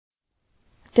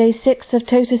Day 6 of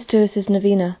Totus2us'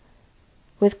 Novena,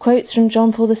 with quotes from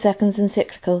John Paul II's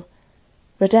encyclical,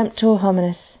 Redemptor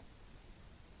Hominis.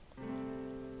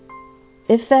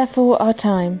 If therefore our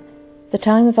time, the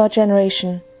time of our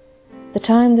generation, the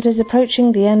time that is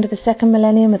approaching the end of the second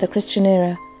millennium of the Christian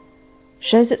era,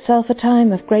 shows itself a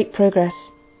time of great progress,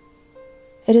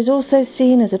 it is also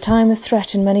seen as a time of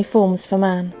threat in many forms for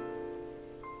man.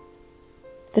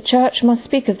 The Church must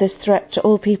speak of this threat to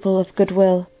all people of good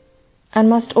will, and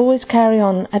must always carry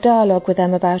on a dialogue with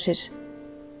them about it.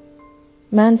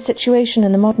 Man's situation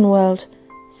in the modern world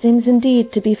seems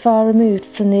indeed to be far removed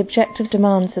from the objective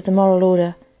demands of the moral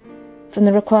order, from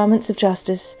the requirements of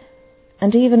justice,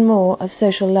 and even more of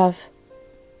social love.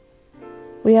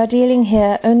 We are dealing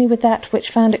here only with that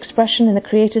which found expression in the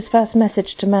Creator's first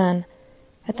message to man,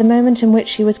 at the moment in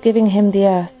which he was giving him the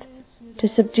earth, to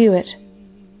subdue it.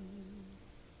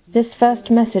 This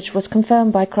first message was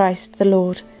confirmed by Christ the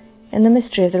Lord in the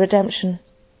mystery of the redemption.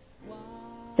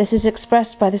 This is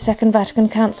expressed by the Second Vatican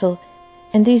Council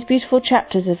in these beautiful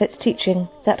chapters of its teaching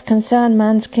that concern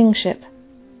man's kingship,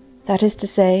 that is to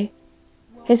say,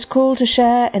 his call to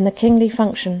share in the kingly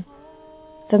function,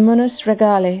 the munus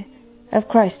regale, of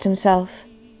Christ himself.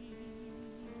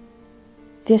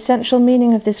 The essential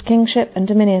meaning of this kingship and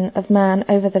dominion of man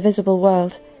over the visible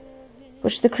world,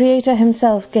 which the Creator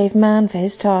himself gave man for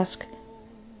his task,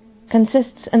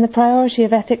 consists in the priority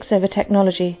of ethics over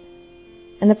technology,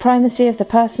 in the primacy of the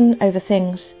person over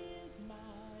things,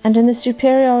 and in the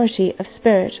superiority of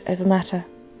spirit over matter.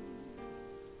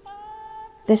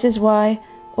 This is why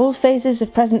all phases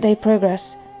of present-day progress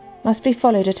must be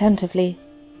followed attentively.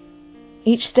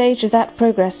 Each stage of that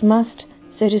progress must,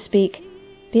 so to speak,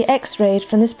 be x-rayed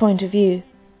from this point of view.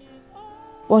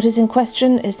 What is in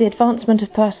question is the advancement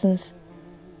of persons,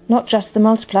 not just the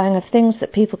multiplying of things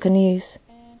that people can use.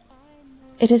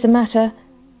 It is a matter,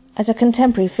 as a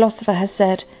contemporary philosopher has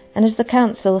said, and as the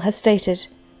Council has stated,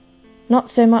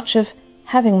 not so much of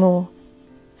having more,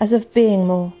 as of being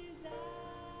more.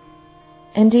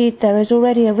 Indeed, there is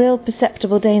already a real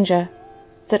perceptible danger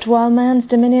that while man's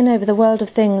dominion over the world of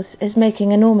things is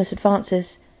making enormous advances,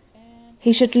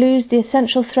 he should lose the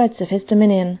essential threads of his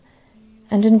dominion,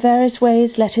 and in various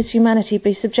ways let his humanity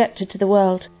be subjected to the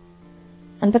world,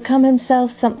 and become himself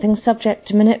something subject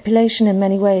to manipulation in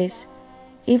many ways,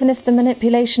 even if the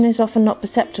manipulation is often not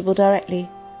perceptible directly,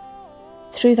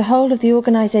 through the whole of the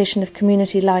organization of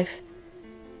community life,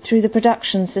 through the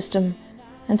production system,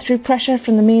 and through pressure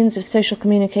from the means of social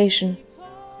communication.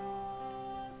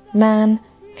 Man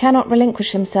cannot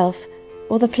relinquish himself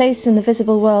or the place in the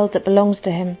visible world that belongs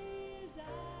to him.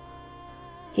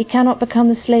 He cannot become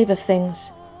the slave of things,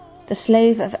 the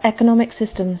slave of economic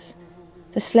systems,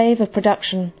 the slave of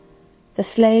production, the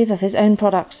slave of his own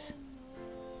products.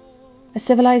 A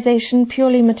civilization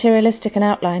purely materialistic in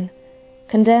outline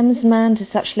condemns man to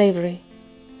such slavery,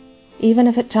 even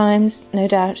if at times, no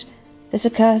doubt, this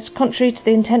occurs contrary to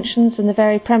the intentions and the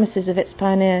very premises of its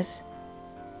pioneers.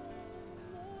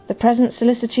 The present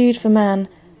solicitude for man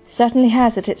certainly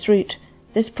has at its root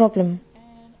this problem.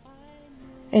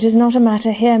 It is not a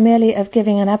matter here merely of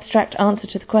giving an abstract answer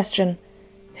to the question,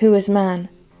 who is man?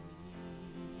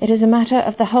 It is a matter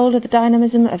of the whole of the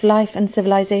dynamism of life and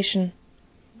civilization.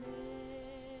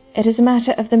 It is a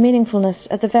matter of the meaningfulness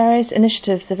of the various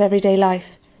initiatives of everyday life,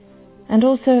 and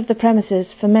also of the premises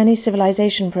for many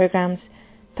civilization programs,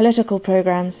 political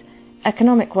programs,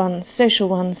 economic ones, social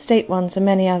ones, state ones, and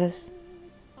many others.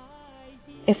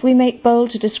 If we make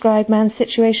bold to describe man's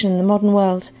situation in the modern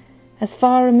world as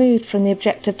far removed from the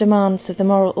objective demands of the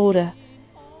moral order,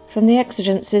 from the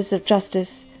exigencies of justice,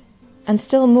 and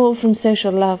still more from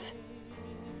social love,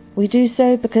 we do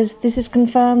so because this is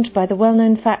confirmed by the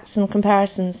well-known facts and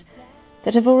comparisons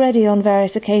that have already on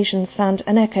various occasions found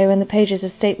an echo in the pages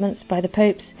of statements by the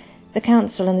popes, the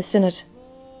council, and the synod.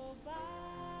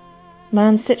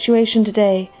 Man's situation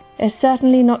today is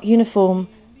certainly not uniform,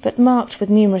 but marked with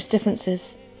numerous differences.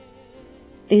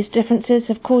 These differences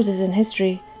have causes in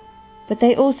history, but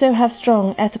they also have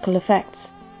strong ethical effects.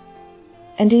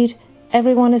 Indeed,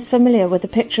 everyone is familiar with the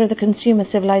picture of the consumer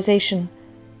civilization,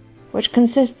 which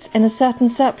consists in a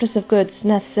certain surplus of goods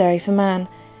necessary for man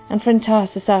and for entire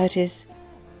societies.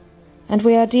 And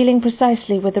we are dealing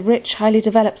precisely with the rich, highly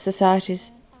developed societies,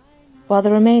 while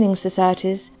the remaining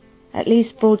societies, at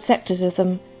least broad sectors of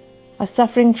them, are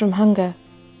suffering from hunger,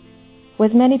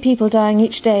 with many people dying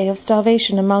each day of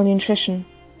starvation and malnutrition.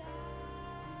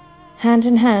 Hand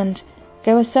in hand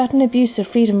go a certain abuse of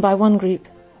freedom by one group,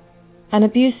 an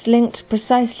abuse linked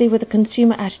precisely with a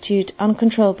consumer attitude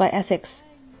uncontrolled by ethics,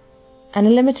 and a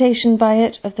limitation by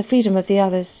it of the freedom of the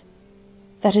others,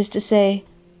 that is to say,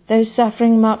 those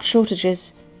suffering marked shortages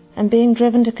and being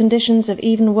driven to conditions of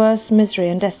even worse misery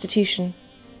and destitution.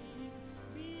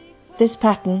 This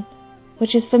pattern,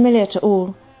 which is familiar to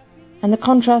all, and the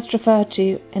contrast referred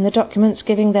to in the documents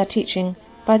giving their teaching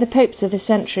by the popes of this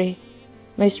century,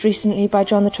 most recently by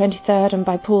John the 23rd and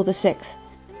by Paul the 6th,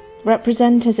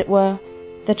 represent, as it were,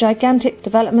 the gigantic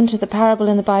development of the parable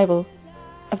in the Bible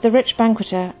of the rich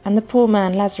banqueter and the poor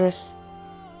man Lazarus.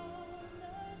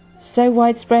 So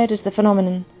widespread is the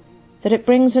phenomenon that it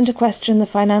brings into question the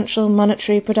financial,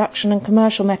 monetary, production and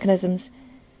commercial mechanisms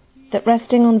that,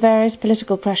 resting on various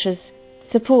political pressures,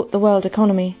 support the world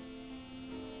economy.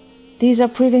 These are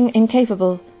proving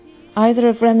incapable either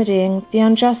of remedying the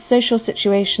unjust social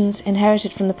situations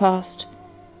inherited from the past,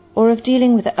 or of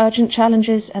dealing with the urgent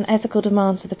challenges and ethical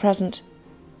demands of the present.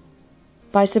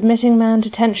 By submitting man to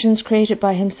tensions created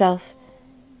by himself,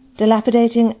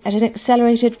 dilapidating at an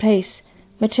accelerated pace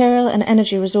material and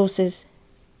energy resources,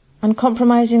 and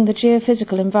compromising the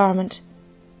geophysical environment,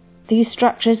 these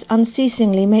structures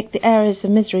unceasingly make the areas of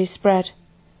misery spread,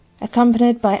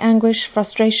 accompanied by anguish,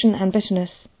 frustration and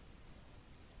bitterness.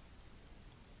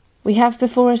 We have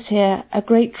before us here a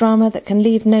great drama that can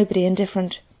leave nobody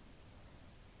indifferent.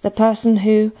 The person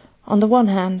who, on the one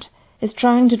hand, is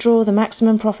trying to draw the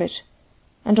maximum profit,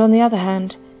 and on the other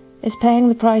hand, is paying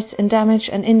the price in damage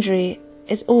and injury,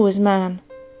 is always man.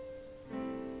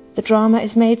 The drama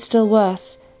is made still worse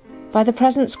by the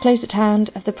presence close at hand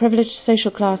of the privileged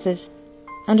social classes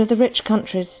and of the rich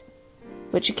countries,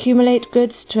 which accumulate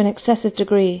goods to an excessive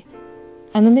degree,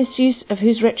 and the misuse of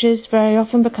whose riches very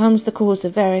often becomes the cause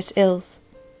of various ills.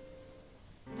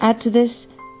 Add to this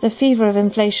the fever of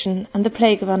inflation and the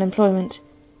plague of unemployment.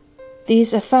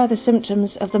 These are further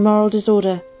symptoms of the moral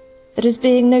disorder that is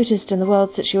being noticed in the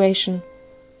world situation,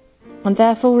 and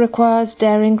therefore requires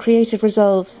daring, creative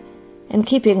resolves in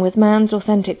keeping with man's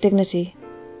authentic dignity.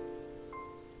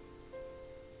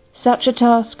 Such a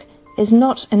task is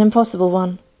not an impossible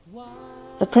one.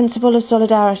 The principle of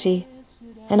solidarity,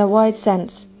 in a wide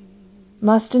sense,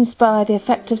 must inspire the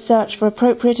effective search for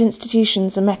appropriate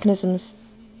institutions and mechanisms,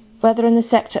 whether in the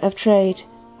sector of trade,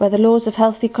 where the laws of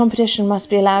healthy competition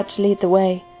must be allowed to lead the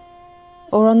way,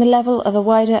 or on the level of a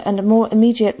wider and more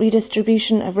immediate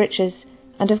redistribution of riches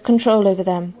and of control over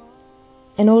them,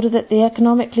 in order that the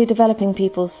economically developing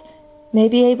peoples may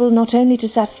be able not only to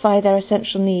satisfy their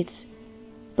essential needs,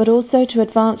 but also to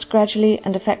advance gradually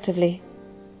and effectively.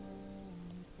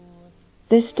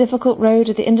 This difficult road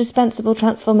of the indispensable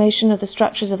transformation of the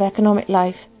structures of economic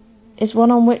life is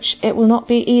one on which it will not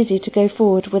be easy to go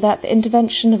forward without the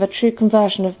intervention of a true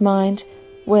conversion of mind,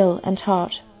 will and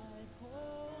heart.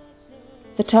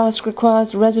 The task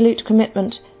requires resolute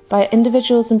commitment by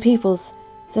individuals and peoples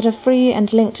that are free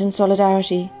and linked in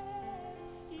solidarity.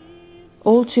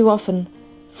 All too often,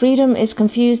 freedom is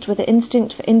confused with the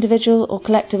instinct for individual or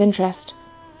collective interest,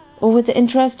 or with the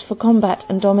interest for combat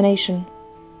and domination,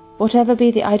 whatever be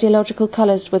the ideological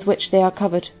colours with which they are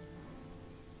covered.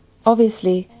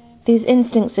 Obviously, these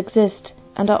instincts exist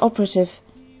and are operative,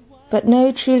 but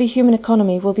no truly human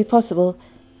economy will be possible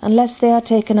unless they are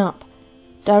taken up,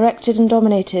 directed and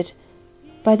dominated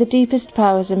by the deepest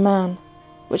powers in man,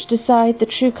 which decide the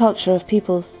true culture of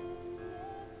peoples.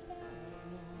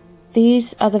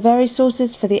 These are the very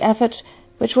sources for the effort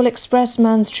which will express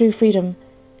man's true freedom,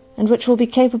 and which will be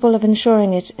capable of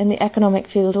ensuring it in the economic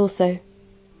field also.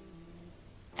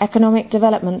 Economic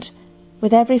development,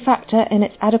 with every factor in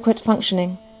its adequate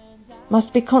functioning,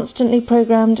 must be constantly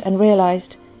programmed and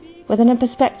realized within a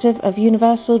perspective of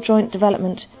universal joint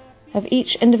development of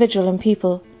each individual and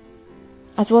people,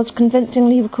 as was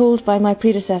convincingly recalled by my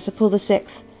predecessor Paul VI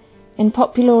in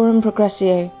Populorum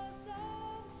Progressio.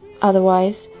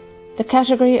 Otherwise, the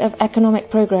category of economic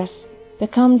progress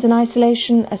becomes in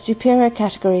isolation a superior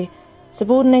category,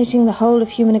 subordinating the whole of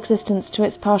human existence to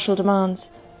its partial demands,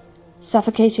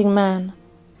 suffocating man,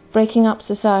 breaking up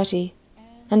society,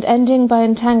 and ending by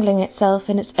entangling itself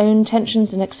in its own tensions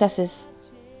and excesses.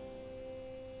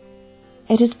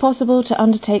 It is possible to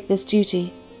undertake this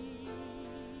duty.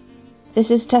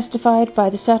 This is testified by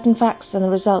the certain facts and the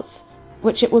results,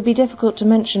 which it would be difficult to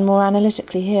mention more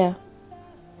analytically here.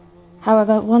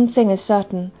 However, one thing is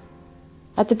certain.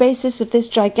 At the basis of this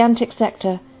gigantic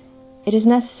sector, it is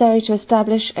necessary to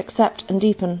establish, accept and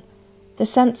deepen the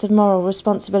sense of moral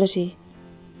responsibility,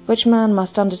 which man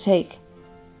must undertake.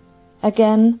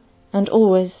 Again, and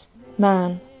always,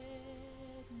 man.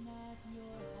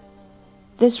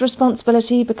 This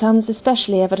responsibility becomes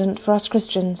especially evident for us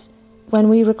Christians when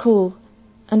we recall,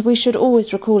 and we should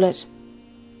always recall it,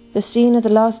 the scene of the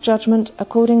Last Judgment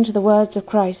according to the words of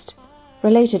Christ,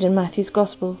 related in Matthew's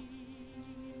Gospel.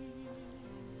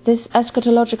 This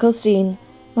eschatological scene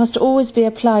must always be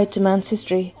applied to man's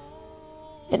history.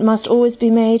 It must always be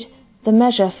made the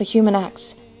measure for human acts,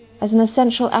 as an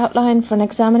essential outline for an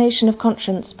examination of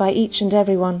conscience by each and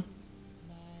every one.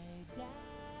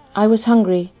 I was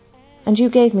hungry, and you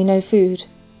gave me no food.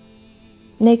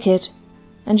 Naked,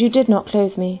 and you did not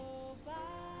clothe me.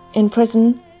 In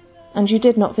prison, and you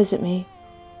did not visit me.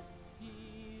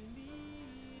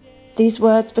 These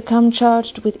words become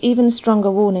charged with even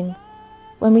stronger warning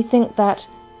when we think that,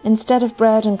 instead of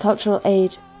bread and cultural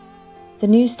aid, the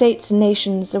new states and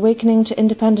nations awakening to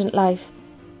independent life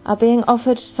are being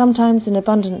offered, sometimes in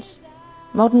abundance,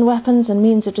 modern weapons and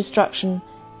means of destruction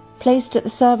placed at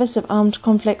the service of armed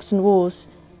conflicts and wars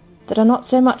that are not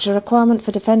so much a requirement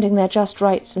for defending their just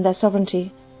rights and their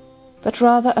sovereignty, but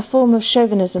rather a form of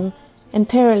chauvinism,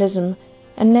 imperialism,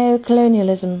 and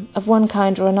neo-colonialism of one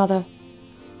kind or another.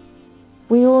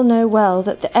 We all know well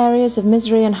that the areas of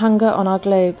misery and hunger on our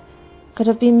globe could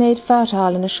have been made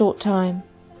fertile in a short time,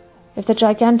 if the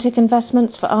gigantic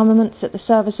investments for armaments at the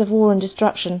service of war and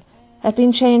destruction had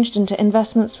been changed into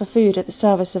investments for food at the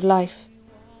service of life.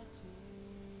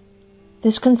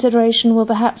 This consideration will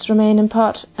perhaps remain in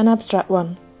part an abstract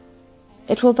one.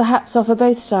 It will perhaps offer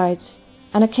both sides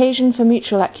an occasion for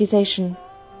mutual accusation,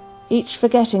 each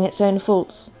forgetting its own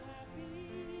faults.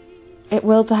 It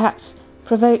will perhaps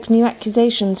provoke new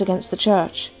accusations against the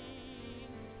Church.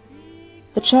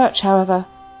 The Church, however,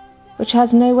 which has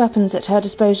no weapons at her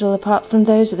disposal apart from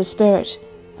those of the Spirit,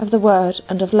 of the Word,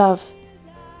 and of love,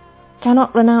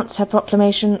 cannot renounce her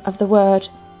proclamation of the Word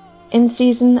in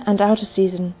season and out of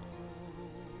season.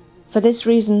 For this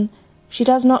reason, she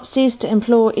does not cease to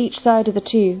implore each side of the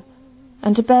two,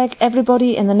 and to beg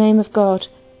everybody in the name of God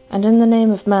and in the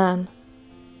name of man.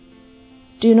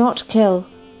 Do not kill.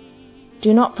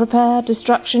 Do not prepare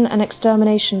destruction and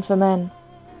extermination for men.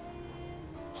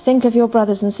 Think of your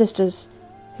brothers and sisters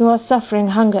who are suffering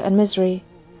hunger and misery.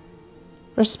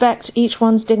 Respect each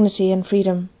one's dignity and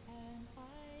freedom.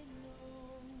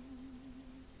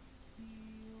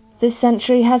 This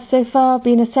century has so far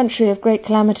been a century of great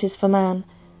calamities for man,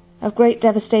 of great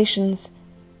devastations,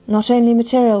 not only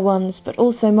material ones but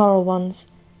also moral ones.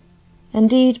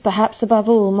 Indeed, perhaps above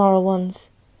all, moral ones.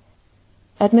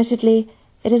 Admittedly,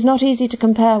 it is not easy to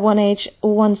compare one age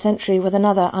or one century with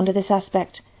another under this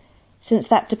aspect, since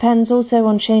that depends also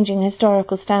on changing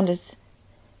historical standards.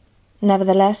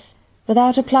 Nevertheless,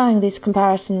 without applying these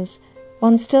comparisons,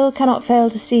 one still cannot fail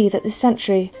to see that this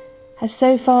century has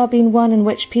so far been one in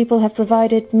which people have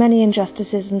provided many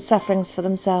injustices and sufferings for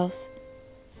themselves.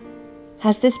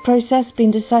 Has this process been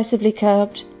decisively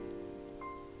curbed?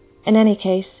 In any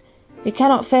case, we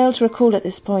cannot fail to recall at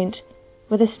this point,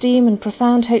 with esteem and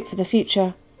profound hope for the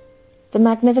future, the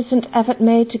magnificent effort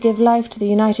made to give life to the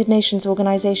United Nations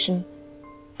organization,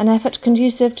 an effort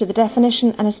conducive to the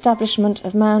definition and establishment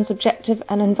of man's objective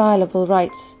and inviolable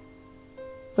rights,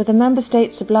 with the member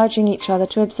states obliging each other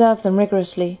to observe them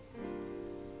rigorously.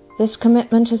 This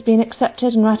commitment has been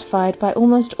accepted and ratified by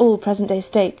almost all present-day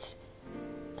states,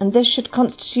 and this should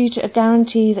constitute a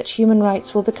guarantee that human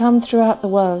rights will become throughout the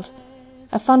world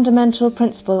a fundamental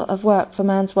principle of work for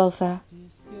man's welfare.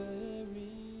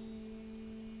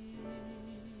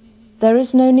 There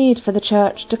is no need for the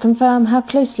Church to confirm how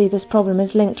closely this problem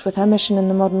is linked with her mission in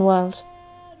the modern world.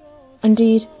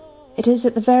 Indeed, it is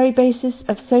at the very basis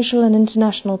of social and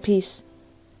international peace,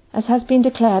 as has been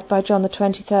declared by John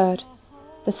XXIII,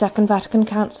 the Second Vatican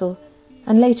Council,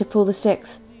 and later Paul VI,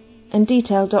 in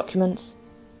detailed documents.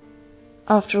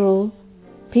 After all,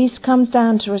 peace comes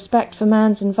down to respect for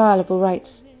man's inviolable rights.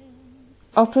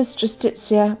 Opus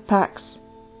justitia pax.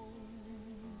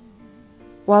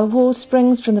 While war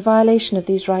springs from the violation of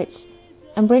these rights,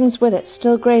 and brings with it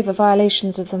still graver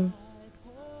violations of them.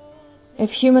 If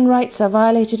human rights are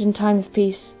violated in time of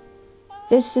peace,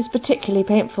 this is particularly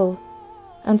painful,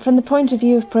 and from the point of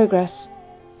view of progress,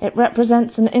 it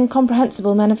represents an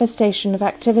incomprehensible manifestation of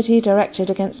activity directed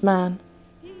against man,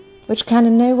 which can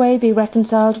in no way be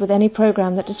reconciled with any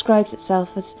program that describes itself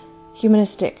as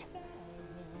humanistic.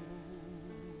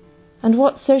 And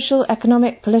what social,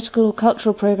 economic, political, or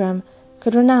cultural program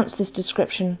could renounce this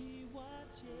description?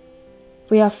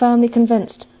 We are firmly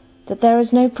convinced that there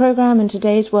is no program in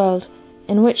today's world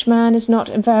in which man is not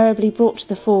invariably brought to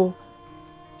the fore,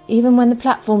 even when the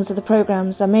platforms of the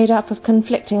programs are made up of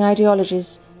conflicting ideologies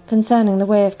concerning the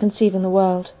way of conceiving the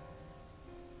world.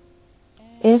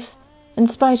 If, in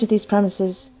spite of these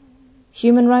premises,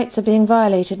 human rights are being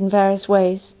violated in various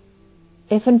ways,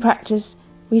 if in practice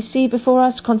we see before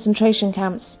us concentration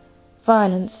camps,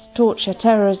 violence, torture,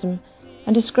 terrorism,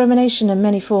 and discrimination in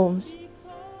many forms,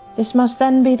 this must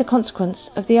then be the consequence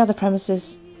of the other premises.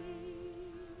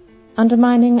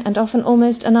 undermining and often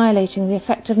almost annihilating the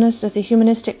effectiveness of the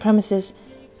humanistic premises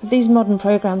of these modern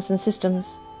programs and systems.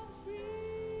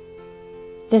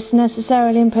 This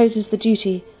necessarily imposes the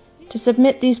duty to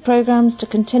submit these programs to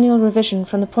continual revision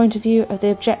from the point of view of the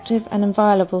objective and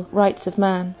inviolable rights of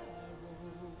man.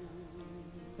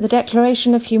 The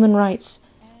Declaration of Human Rights,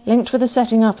 linked with the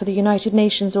setting up of the United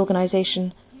Nations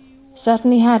organization,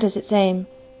 certainly had as its aim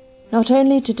not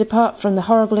only to depart from the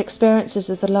horrible experiences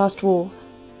of the last war,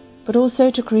 but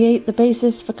also to create the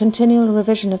basis for continual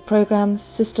revision of programs,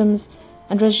 systems,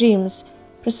 and regimes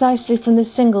precisely from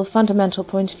this single fundamental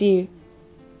point of view,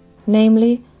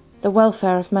 namely, the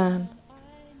welfare of man,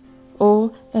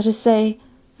 or, let us say,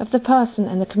 of the person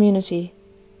and the community,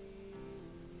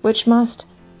 which must,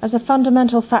 as a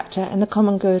fundamental factor in the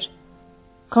common good,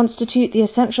 constitute the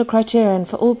essential criterion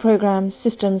for all programs,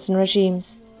 systems, and regimes.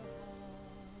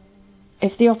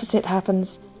 If the opposite happens,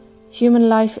 human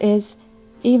life is,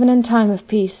 even in time of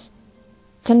peace,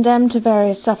 condemned to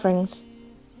various sufferings,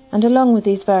 and along with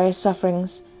these various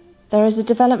sufferings, there is a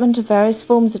development of various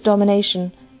forms of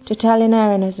domination,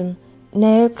 totalitarianism,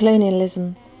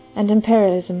 neo-colonialism, and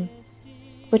imperialism,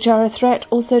 which are a threat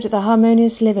also to the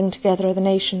harmonious living together of the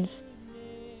nations.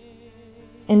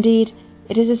 Indeed,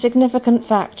 it is a significant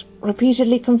fact,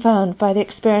 repeatedly confirmed by the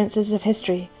experiences of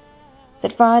history,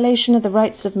 that violation of the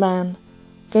rights of man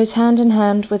goes hand in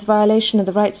hand with violation of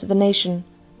the rights of the nation,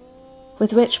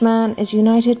 with which man is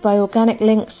united by organic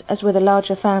links as with a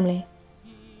larger family.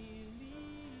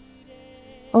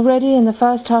 Already in the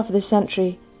first half of this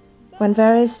century, when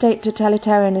various state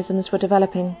totalitarianisms were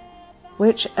developing,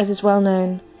 which, as is well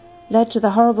known, led to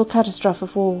the horrible catastrophe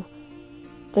of war,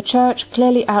 the Church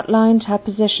clearly outlined her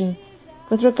position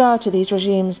with regard to these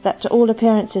regimes that to all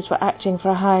appearances were acting for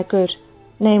a higher good,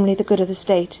 namely the good of the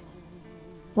state,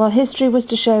 while history was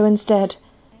to show instead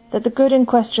that the good in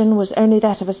question was only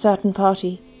that of a certain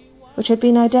party, which had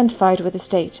been identified with the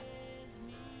state.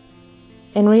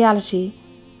 In reality,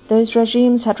 those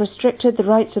regimes had restricted the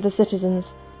rights of the citizens,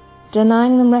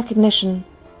 denying them recognition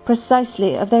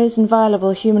precisely of those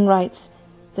inviolable human rights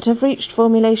that have reached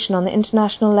formulation on the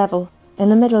international level in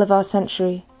the middle of our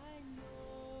century,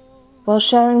 while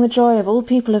sharing the joy of all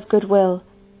people of goodwill,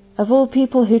 of all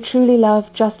people who truly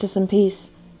love justice and peace.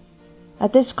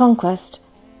 At this conquest,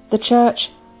 the Church,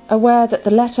 aware that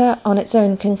the letter on its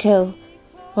own can kill,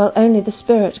 while only the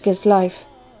Spirit gives life,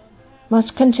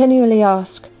 must continually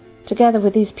ask, together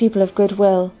with these people of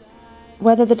goodwill,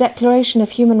 whether the Declaration of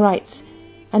Human Rights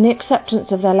and the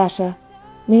acceptance of their letter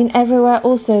mean everywhere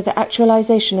also the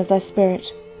actualization of their spirit.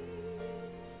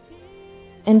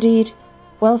 Indeed,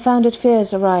 well-founded fears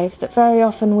arrive that very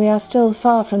often we are still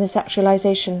far from this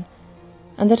actualization,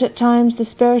 and that at times the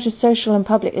spirit of social and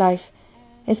public life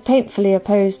is painfully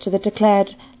opposed to the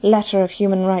declared letter of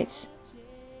human rights.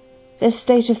 This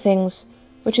state of things,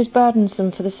 which is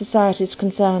burdensome for the societies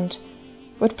concerned,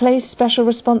 would place special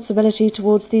responsibility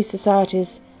towards these societies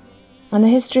and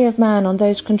the history of man on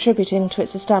those contributing to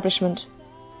its establishment.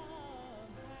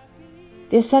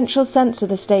 The essential sense of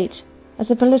the state, as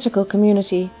a political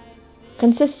community,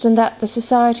 consists in that the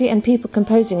society and people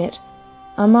composing it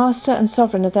are master and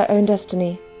sovereign of their own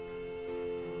destiny.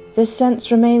 This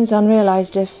sense remains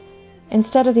unrealized if,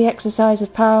 instead of the exercise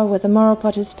of power with the moral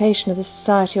participation of the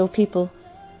society or people,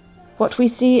 what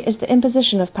we see is the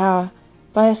imposition of power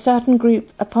by a certain group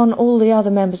upon all the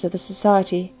other members of the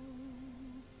society.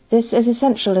 This is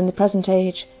essential in the present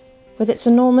age, with its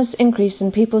enormous increase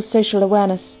in people's social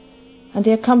awareness, and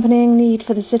the accompanying need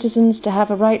for the citizens to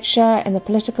have a right share in the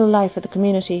political life of the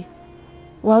community,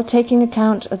 while taking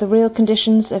account of the real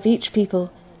conditions of each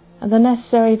people and the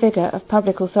necessary vigour of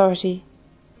public authority.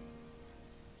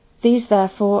 These,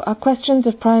 therefore, are questions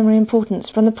of primary importance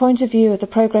from the point of view of the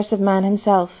progress of man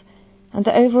himself and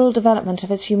the overall development of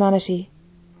his humanity.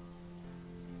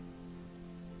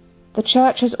 The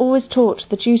Church has always taught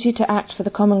the duty to act for the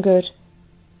common good,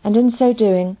 and in so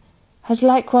doing has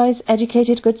likewise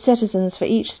educated good citizens for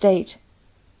each state.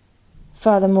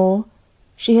 Furthermore,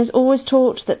 she has always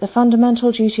taught that the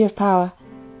fundamental duty of power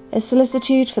is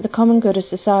solicitude for the common good of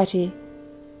society.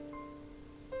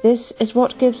 This is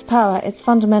what gives power its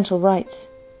fundamental rights.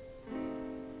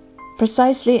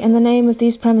 Precisely in the name of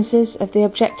these premises of the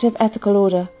objective ethical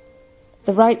order,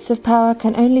 the rights of power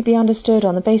can only be understood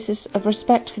on the basis of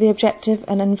respect for the objective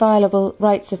and inviolable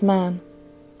rights of man.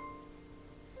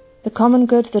 The common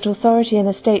good that authority in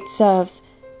the state serves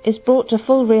is brought to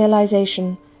full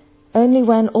realization only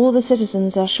when all the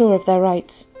citizens are sure of their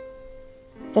rights.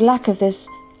 The lack of this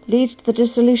leads to the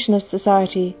dissolution of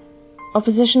society,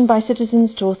 opposition by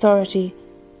citizens to authority,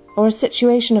 or a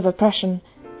situation of oppression,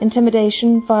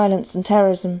 intimidation, violence and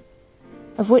terrorism,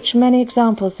 of which many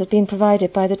examples have been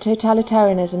provided by the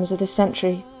totalitarianisms of this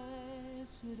century.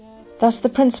 Thus the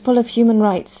principle of human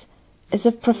rights is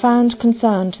of profound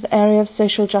concern to the area of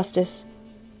social justice,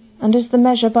 and is the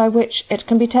measure by which it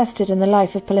can be tested in the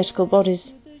life of political bodies.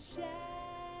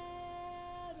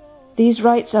 These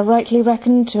rights are rightly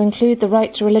reckoned to include the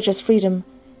right to religious freedom,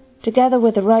 together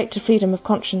with the right to freedom of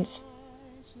conscience.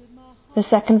 The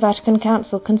Second Vatican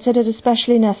Council considered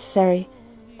especially necessary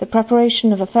the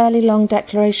preparation of a fairly long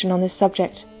declaration on this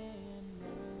subject.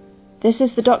 This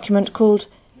is the document called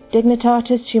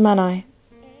Dignitatis Humanae,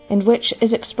 in which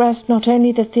is expressed not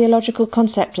only the theological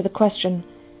concept of the question,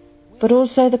 but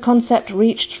also the concept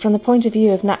reached from the point of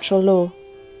view of natural law,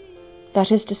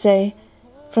 that is to say,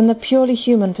 from the purely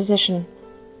human position,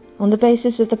 on the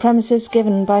basis of the premises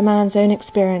given by man's own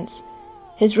experience,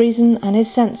 his reason and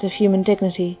his sense of human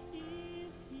dignity.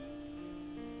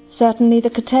 Certainly the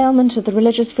curtailment of the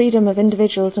religious freedom of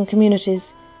individuals and communities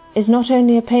is not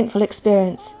only a painful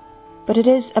experience, but it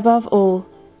is, above all,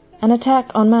 an attack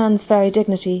on man's very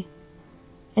dignity,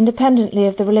 independently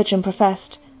of the religion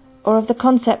professed, or of the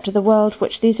concept of the world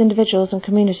which these individuals and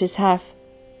communities have.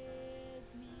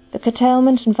 The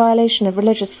curtailment and violation of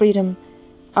religious freedom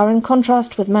are in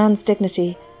contrast with man's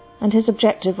dignity and his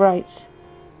objective rights.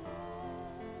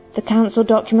 The Council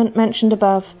document mentioned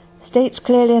above states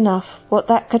clearly enough what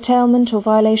that curtailment or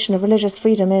violation of religious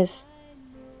freedom is.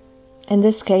 In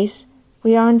this case,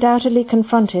 we are undoubtedly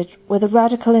confronted with a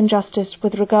radical injustice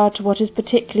with regard to what is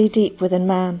particularly deep within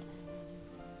man,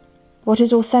 what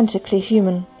is authentically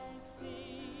human.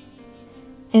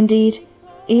 Indeed,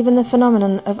 even the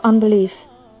phenomenon of unbelief,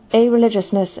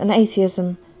 irreligiousness and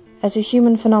atheism as a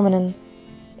human phenomenon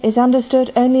is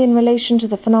understood only in relation to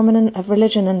the phenomenon of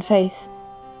religion and faith.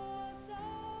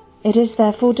 It is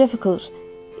therefore difficult,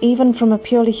 even from a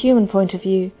purely human point of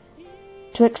view,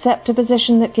 to accept a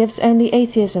position that gives only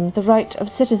atheism the right of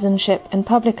citizenship in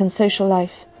public and social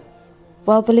life,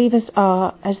 while believers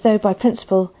are, as though by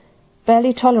principle,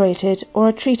 barely tolerated or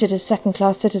are treated as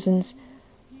second-class citizens,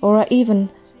 or are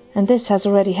even, and this has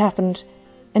already happened,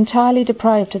 entirely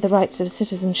deprived of the rights of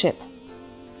citizenship.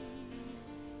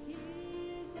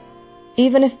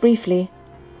 Even if briefly,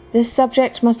 this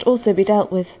subject must also be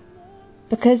dealt with,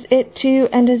 because it too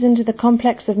enters into the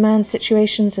complex of man's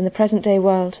situations in the present-day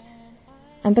world,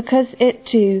 and because it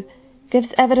too gives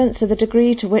evidence of the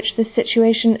degree to which this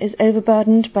situation is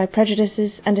overburdened by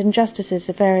prejudices and injustices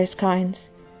of various kinds.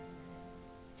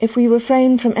 If we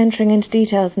refrain from entering into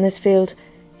details in this field,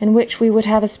 in which we would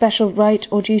have a special right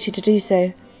or duty to do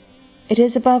so, it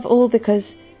is above all because,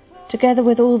 together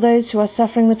with all those who are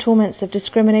suffering the torments of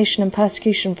discrimination and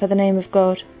persecution for the name of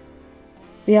God,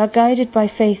 we are guided by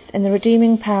faith in the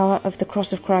redeeming power of the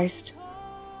cross of Christ.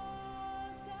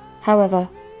 However,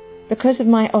 because of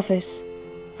my office,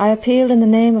 I appeal in the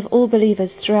name of all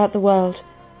believers throughout the world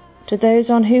to those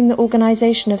on whom the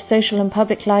organization of social and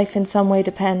public life in some way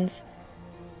depends,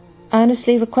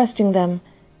 earnestly requesting them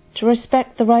to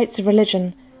respect the rights of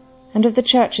religion and of the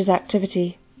Church's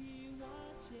activity.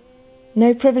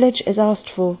 No privilege is asked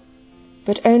for,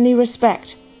 but only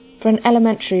respect for an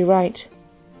elementary right.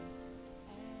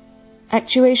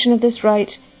 Actuation of this right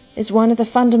is one of the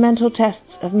fundamental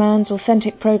tests of man's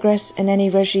authentic progress in any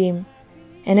regime,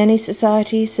 in any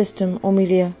society, system or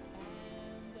milieu.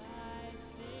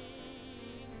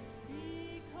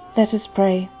 Let us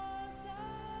pray.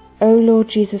 O Lord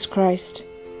Jesus Christ,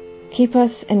 keep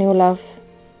us in your love.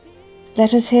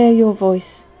 Let us hear your voice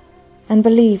and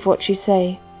believe what you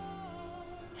say,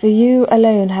 for you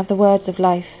alone have the words of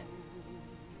life.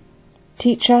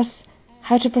 Teach us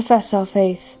how to profess our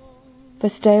faith,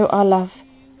 bestow our love,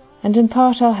 and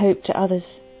impart our hope to others.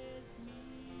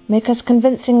 Make us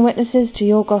convincing witnesses to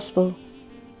your gospel,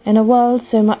 in a world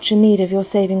so much in need of your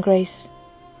saving grace.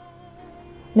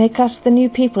 Make us the new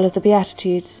people of the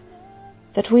Beatitudes,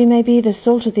 that we may be the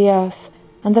salt of the earth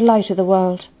and the light of the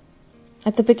world,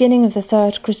 at the beginning of the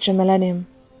third Christian millennium.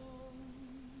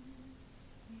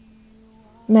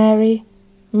 Mary,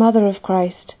 Mother of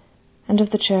Christ and of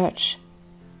the Church,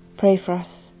 pray for us.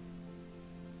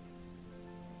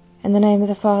 In the name of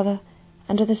the Father,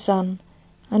 and of the Son,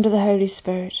 and of the Holy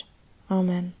Spirit.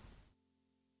 Amen.